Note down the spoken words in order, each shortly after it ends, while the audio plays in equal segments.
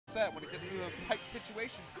set, when it gets to those tight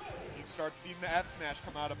situations, you start seeing the F smash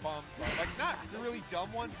come out of Boamba. Like, not really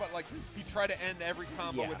dumb ones, but like he tried to end every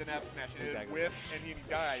combo with an F smash. And it whiffed, and he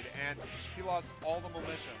died, and he lost all the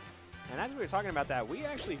momentum. And as we were talking about that, we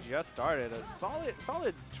actually just started a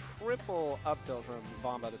solid triple up tilt from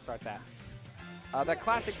Boamba to start that. That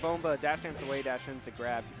classic Boamba dash dance away, dash into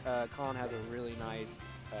grab. KoN has a really nice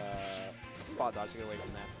spot dodge to get away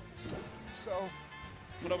from that. So,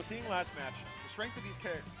 what I was seeing last match, the strength of these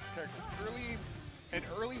characters, an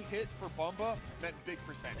early hit for Boamba meant big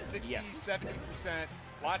percent, 60, 70%,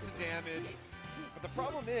 lots of damage. But the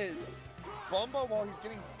problem is, Boamba, while he's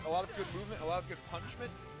getting a lot of good movement, a lot of good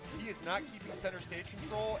punishment, he is not keeping center stage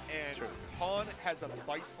control, and KoN has a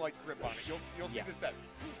vice-like grip on it. You'll see this set.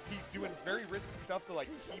 He's doing very risky stuff to like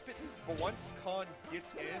keep it, but once KoN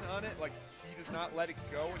gets in on it, like he does not let it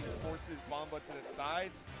go, and he forces Boamba to the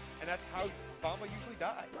sides, and that's how Boamba usually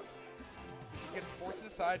dies. He gets forced to the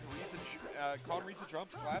side, KoN reads a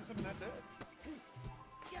jump, slaps him, and that's it.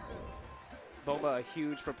 Boamba, a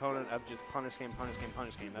huge proponent of just punish game, punish game,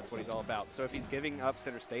 punish game. That's what he's all about. So if he's giving up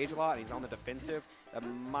center stage a lot and he's on the defensive, that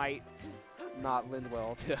might not lend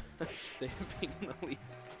well to, to him being in the lead.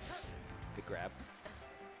 Good grab.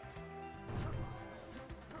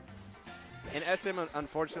 In SM,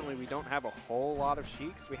 unfortunately, we don't have a whole lot of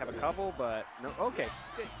Sheiks. We have a couple, but no. Okay,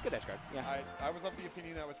 good edge guard. Yeah. I was of the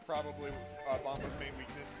opinion that was probably Bomba's main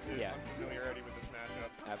weakness, his unfamiliarity with this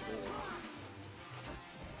matchup. Absolutely.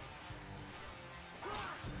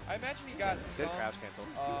 I imagine he got some crouch cancel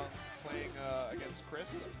playing against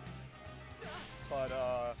Chris, but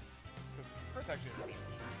because Chris actually is decent.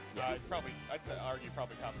 I'd argue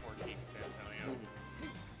probably top 4 Sheik in San Antonio.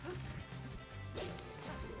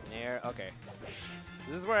 There, okay.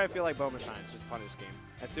 This is where I feel like Boamba shines, just punish game.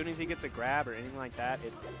 As soon as he gets a grab or anything like that,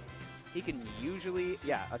 he can usually,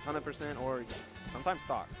 a ton of percent or sometimes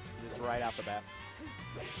stock, just right out the bat.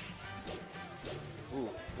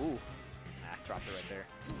 Ooh. Drops it right there.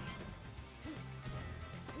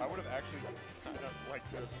 I would have actually kind of liked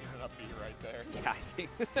to have seen an up B right there. Yeah, I think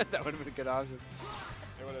that would have been a good option.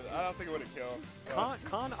 I don't think it would have killed.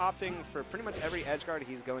 KoN opting for pretty much every edge guard.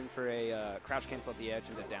 He's going for a crouch cancel at the edge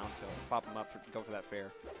and a down tilt to pop him up, go for that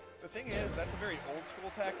fair. The thing is, that's a very old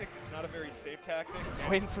school tactic. It's not a very safe tactic.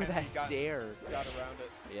 Waiting for that dare. Got around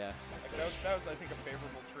it. Yeah. Like that was, I think, a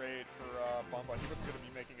favorable trade for Boamba. He wasn't going to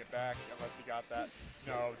be making it back unless he got that.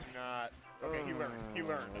 No, do not. Okay, he learned. He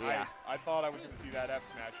learned. Yeah. I thought I was going to see that F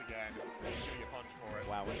smash again. He's going to get punched for it.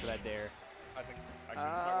 Wow, went for that dare. I think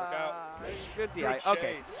actually this might work out. Good DI. Good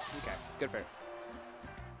okay. chase. Okay. Good fair.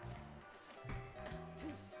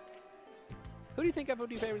 Who do you think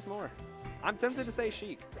FOD favors more? I'm tempted to say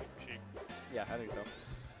Sheik. Sheik. Yeah, I think so.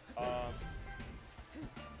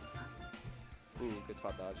 Ooh, good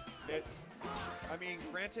spot dodge. I mean,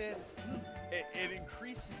 granted, it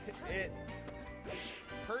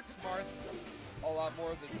hurts Marth a lot more.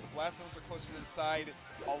 The blast zones are closer to the side.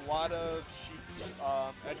 A lot of Sheik's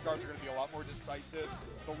edge guards are going to be a lot more decisive.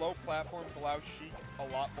 The low platforms allow Sheik a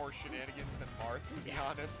lot more shenanigans than Marth, to be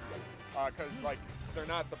honest. Because, like, they're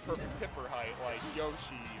not the perfect tipper height like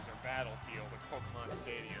Yoshi's or Battlefield or Pokemon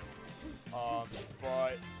Stadium.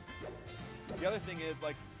 But the other thing is,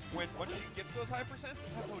 like, once she gets those high percents,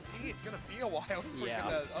 it's FOD. It's going to be a while before you get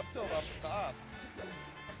that up tilt off the top.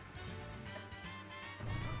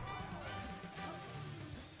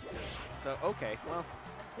 So, okay, well,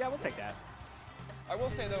 yeah, we'll take that. I will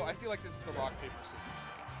say, though, I feel like this is the rock, paper, scissors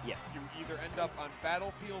game. Yes. You either end up on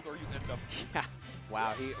Battlefield or you end up... Yeah.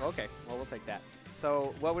 Wow. Okay, well, we'll take that.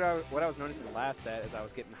 So what I was noticing in the last set as I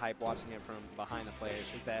was getting hype watching it from behind the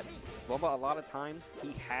players is that Boamba, a lot of times,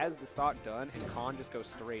 he has the stock done and KoN just goes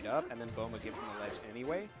straight up and then Boamba gives him the ledge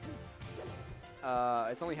anyway.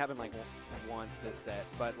 It's only happened like once this set,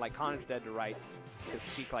 but like KoN is dead to rights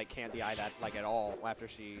because Sheik like can't DI that like at all after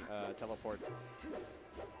she teleports.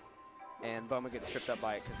 And Boamba gets tripped up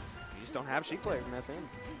by it because you just don't have Sheik players in SM.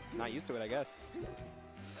 Not used to it, I guess.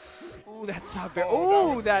 Ooh, that's soft bear.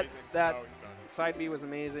 Ooh, that side B was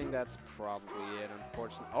amazing. That's probably it,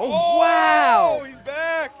 unfortunately. Oh, wow! He's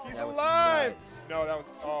back! He's alive! No, that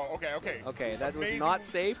was... Oh, okay, okay. Okay, that was not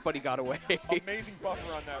safe, but he got away. Amazing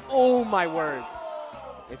buffer on that. Oh, my word.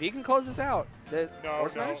 If he can close this out, no,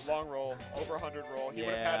 long roll, over 100 roll. He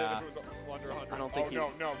would have had it if it was under 100. I don't think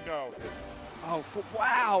no. This is... Oh,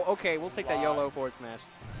 wow. Okay, we'll take that YOLO forward smash.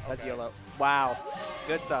 That's YOLO. Wow.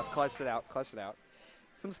 Good stuff. Clutched it out. Clutched it out.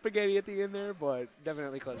 Some spaghetti at the end there, but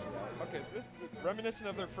definitely clutched it out. Okay, so this is reminiscent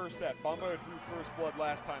of their first set. Boamba drew first blood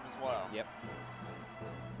last time as well. Yep.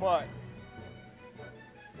 But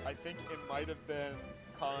I think it might have been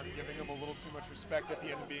KoN giving him a little too much respect at the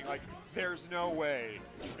end and being like, there's no way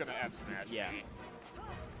he's going to F smash me.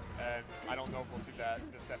 And I don't know if we'll see that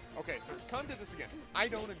this set. Okay, so KoN did this again. I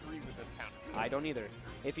don't agree with this counter. I don't either.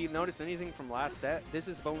 If you noticed anything from last set, this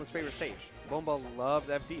is Boamba's favorite stage. Boamba loves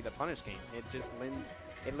FD, the punish game. It just lends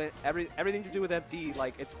everything to do with FD,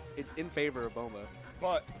 like it's in favor of Boamba.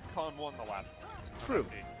 But KoN won the last one. True.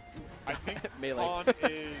 I think Melee. KoN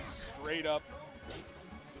is straight up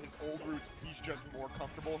his old roots. He's just more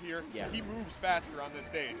comfortable here. Yeah. He moves faster on this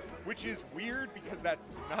stage, which is weird because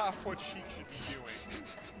that's not what Sheik should be doing.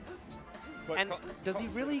 But and does he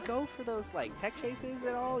really go for those like tech chases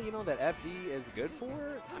at all? You know that FD is good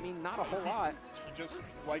for? I mean, not a whole lot. He just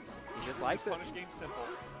likes. He just likes it. Punish game simple.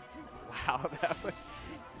 Wow, that was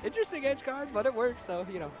interesting edge guard, but it works. So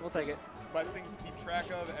you know, we'll take it. Less things to keep track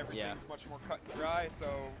of. Everything's much more cut and dry. So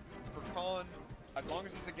for KoN, as long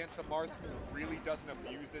as he's against a Marth who really doesn't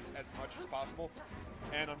abuse this as much as possible,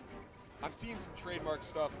 and I'm seeing some trademark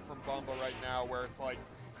stuff from Boamba right now where it's like,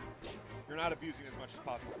 you're not abusing as much as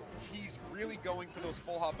possible. He's really going for those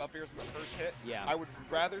full hop up airs in the first hit. Yeah. I would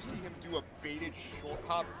rather see him do a baited short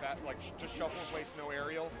hop, like just shuffle in place, no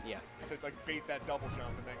aerial. Yeah. To like bait that double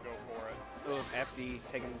jump and then go for it. Oh, FD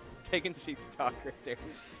taking Sheik's talk right there,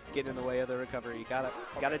 getting in the way of the recovery. You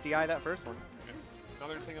gotta DI that first one. And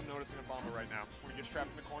another thing I'm noticing in Boamba right now, when you get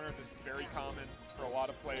trapped in the corner, this is very common for a lot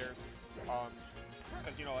of players.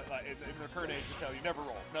 Because you know, in the current age, they tell you never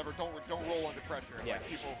roll, don't roll under pressure. Yeah. Like,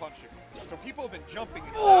 people will punch you. So people have been jumping.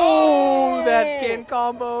 Oh, that KoN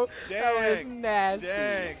combo! Dang, that was nasty.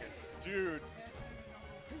 Dang, dude.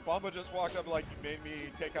 Boamba just walked up like, you made me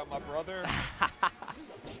take out my brother.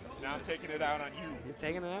 Now I'm taking it out on you. He's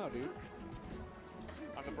taking it out, dude.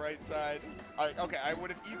 On the bright side, okay, I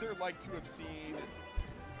would have either liked to have seen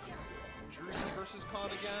Druzy versus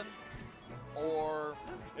KoN again, or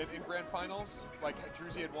in grand finals, like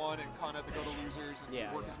Druzy had won and KoN had to go to losers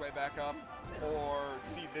and work his way back up, or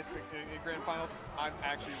see this in grand finals. I'm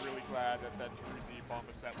actually really glad that Druzy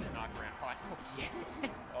Boamba set was not grand finals.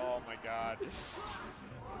 Oh my god.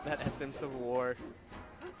 That SM Civil War.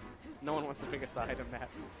 No one wants to pick a side on that.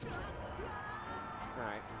 All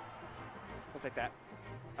right. We'll take that.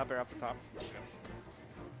 Up air, up the top.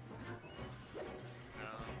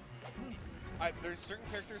 There's certain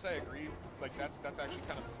characters I agree, like that's actually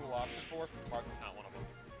kind of a cool option for. Marth's not one of them.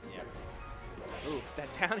 Yeah. Oof,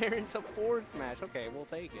 that down air into forward smash. Okay, we'll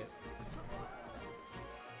take it.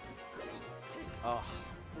 Oh,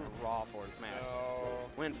 raw forward smash. No.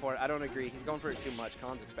 Win for it. I don't agree. He's going for it too much.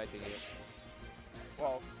 KoN's expecting it.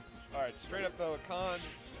 Well, all right, straight up though, KoN,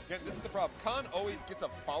 again, this is the problem. KoN always gets a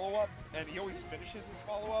follow-up, and he always finishes his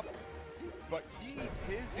follow-up, but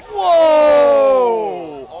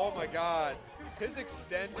Whoa! Oh my god. His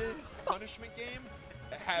extended punishment game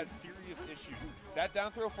has serious issues. That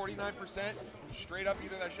down throw 49%, straight up,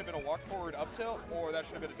 either that should have been a walk forward up tilt, or that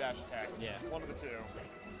should have been a dash attack. Yeah. One of the two.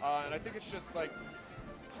 And I think it's just like,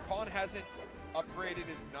 KoN hasn't upgraded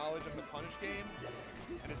his knowledge of the punish game.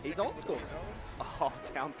 And He's old school. Oh,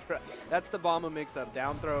 down throw. That's the Boamba mix-up.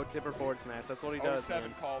 Down throw, tipper forward smash. That's what he does.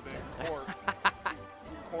 07 called in.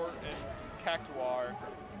 Court and Cactuar.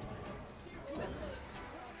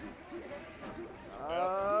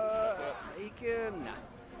 That's it. He can.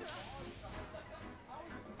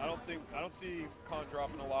 I don't see KoN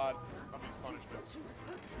dropping a lot on these punishments.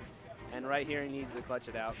 And right here, he needs to clutch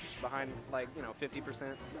it out behind, like, you know,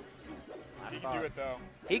 50%. He can do it, though.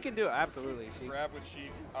 He can do it, absolutely. Grab with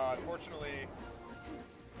Sheik. Unfortunately,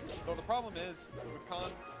 though the problem is with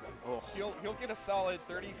KoN, he'll get a solid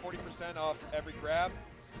 30-40% off every grab,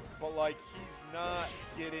 but like he's not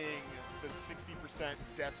getting the 60%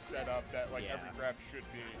 depth setup that like every grab should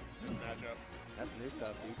be in this matchup. That's new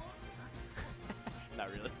stuff, dude.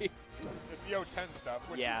 Not really. It's the 010 stuff,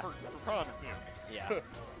 which for KoN is new. Yeah.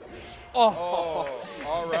 Oh,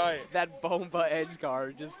 all right. That Boamba edge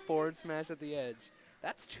guard, just forward smash at the edge.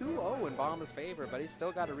 That's 2-0 in Boamba's favor, but he's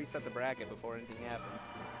still got to reset the bracket before anything happens.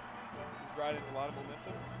 He's riding a lot of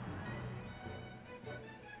momentum.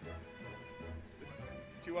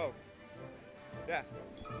 2-0. Yeah.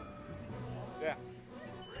 Yeah.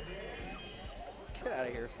 Get out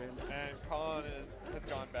of here, Finn. And KoN has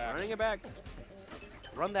gone back. Running it back.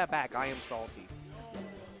 Run that back. I am salty.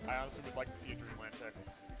 I honestly would like to see a Dreamland pick.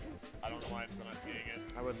 I don't know why I'm still not seeing it.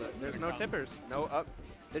 I would. There's no tippers. No up.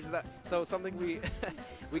 There's that. So something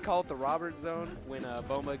we call it the Robert zone when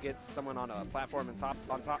Boamba gets someone on a platform and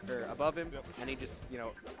on top or above him, and he just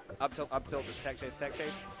up tilt, just tech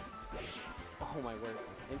chase. Oh my word,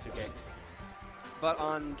 into K. But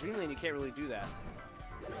on Dreamland you can't really do that.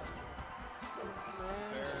 It's a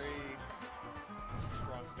very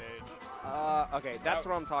strong stage. Okay, that's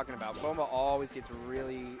what I'm talking about. Boamba always gets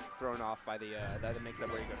really thrown off by the mix-up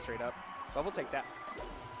where he goes straight up. But we'll take that.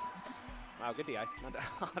 Wow, good DI.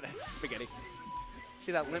 Oh, that's spaghetti.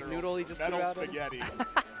 See that limp noodle he just threw out? Spaghetti.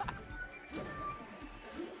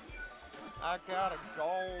 I got a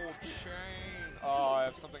gold chain. Oh, I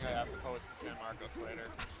have something I have to post in San Marcos later.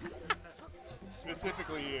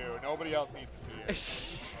 Specifically you. Nobody else needs to see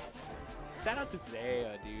it. Shout out to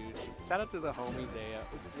Zaya, dude. Shout out to the homie Zaya.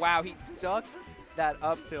 Wow, he ducked that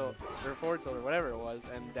up tilt, or forward tilt, or whatever it was,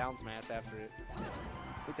 and down smash after it.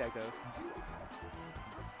 We take those.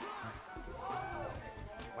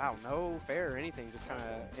 Wow, no fair or anything, just kind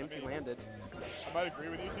of empty landed. I might agree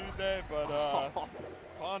with you Tuesday, but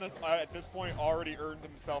KoN has at this point already earned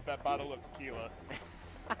himself that bottle of tequila.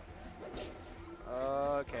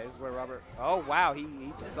 Okay, this is where Robert. Oh wow, he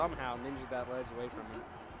somehow ninja'd that ledge away from him.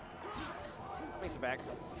 Makes it back.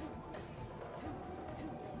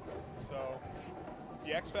 So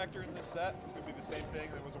the X factor in this set is going to be the same thing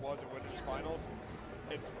that was at Winners Finals.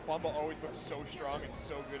 It's Boamba always looks so strong and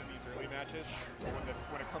so good in these early matches. But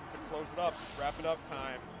when it comes to close it up, this wrap it up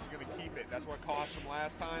time, he's going to keep it. That's what cost him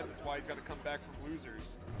last time. That's why he's got to come back from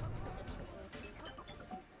losers.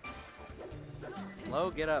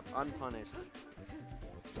 Slow get up, unpunished.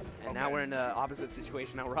 And now we're in the opposite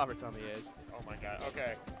situation. Now Robert's on the edge. Oh my god.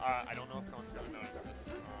 Okay. I don't know if KoN's going to notice this.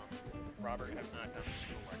 Robert has not done a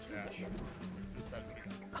single ledge dash since this set's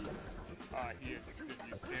begun. He didn't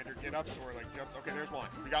use standard get ups or like jumps. Okay, there's one.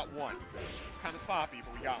 We got one. It's kind of sloppy,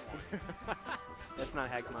 but we got one. That's not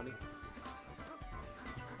Hag's money.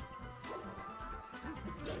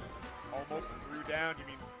 Almost threw down. You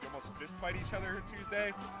mean you almost fist fight each other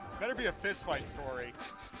Tuesday? This better be a fist fight story.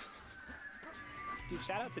 Dude,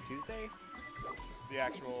 shout out to Tuesday. The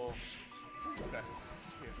actual best.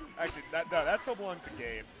 Actually, that still belongs to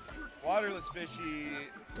Gabe. Waterless Fishy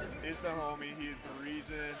is the homie. He is the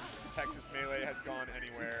reason Texas Melee has gone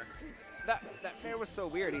anywhere. That fair was so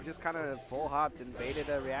weird. He just kind of full hopped and baited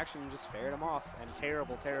a reaction and just faired him off. And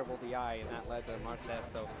terrible, terrible DI, and that led to Marth's death.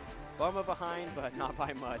 So Boamba behind, but not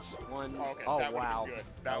by much. One. Okay, oh that wow. Good.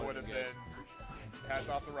 That would have been. Hats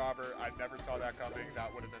off to Robert. I never saw that coming.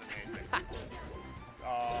 That would have been amazing.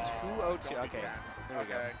 2-0-2. Okay. There we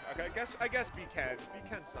go. Okay. I guess be Ken. Be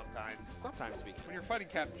Ken sometimes. Sometimes be Ken. When you're fighting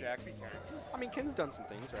Captain Jack, be Ken. I mean, Ken's done some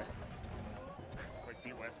things, right? Like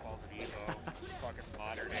beat Westball's and Evo. Fucking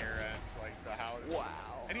modern era. It's like the how. Wow.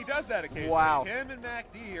 And he does that occasionally. Wow. Him and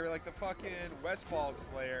MacD are like the fucking Westball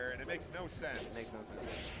Slayer, and it makes no sense. It makes no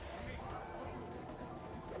sense.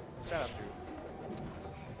 Shout out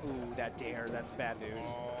to. Ooh, that dare. That's bad news.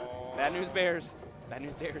 Oh. Bad news bears. Bad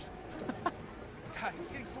news dares. God,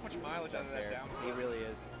 he's getting so much mileage out of that down tilt. He really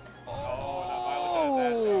is. Oh, not mileage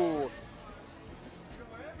out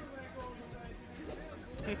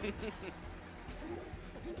of that.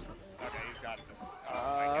 Okay, he's got it.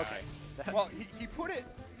 Okay. Well, he put it,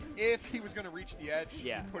 if he was going to reach the edge,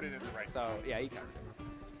 yeah. He put it in the right So, spot. yeah, he covered.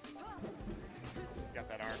 Got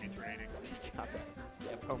that army training. Got that.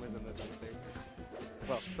 Yeah, Boamba's in the thing too.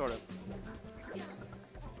 Well, sort of.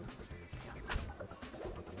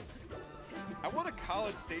 I want a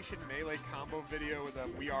College Station Melee combo video with a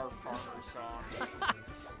We Are Farmers song.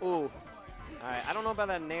 Ooh. All right, I don't know about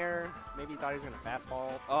that Nair. Maybe he thought he was going to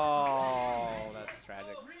fastball. Oh, that's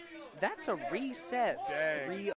tragic. That's a reset. Dang.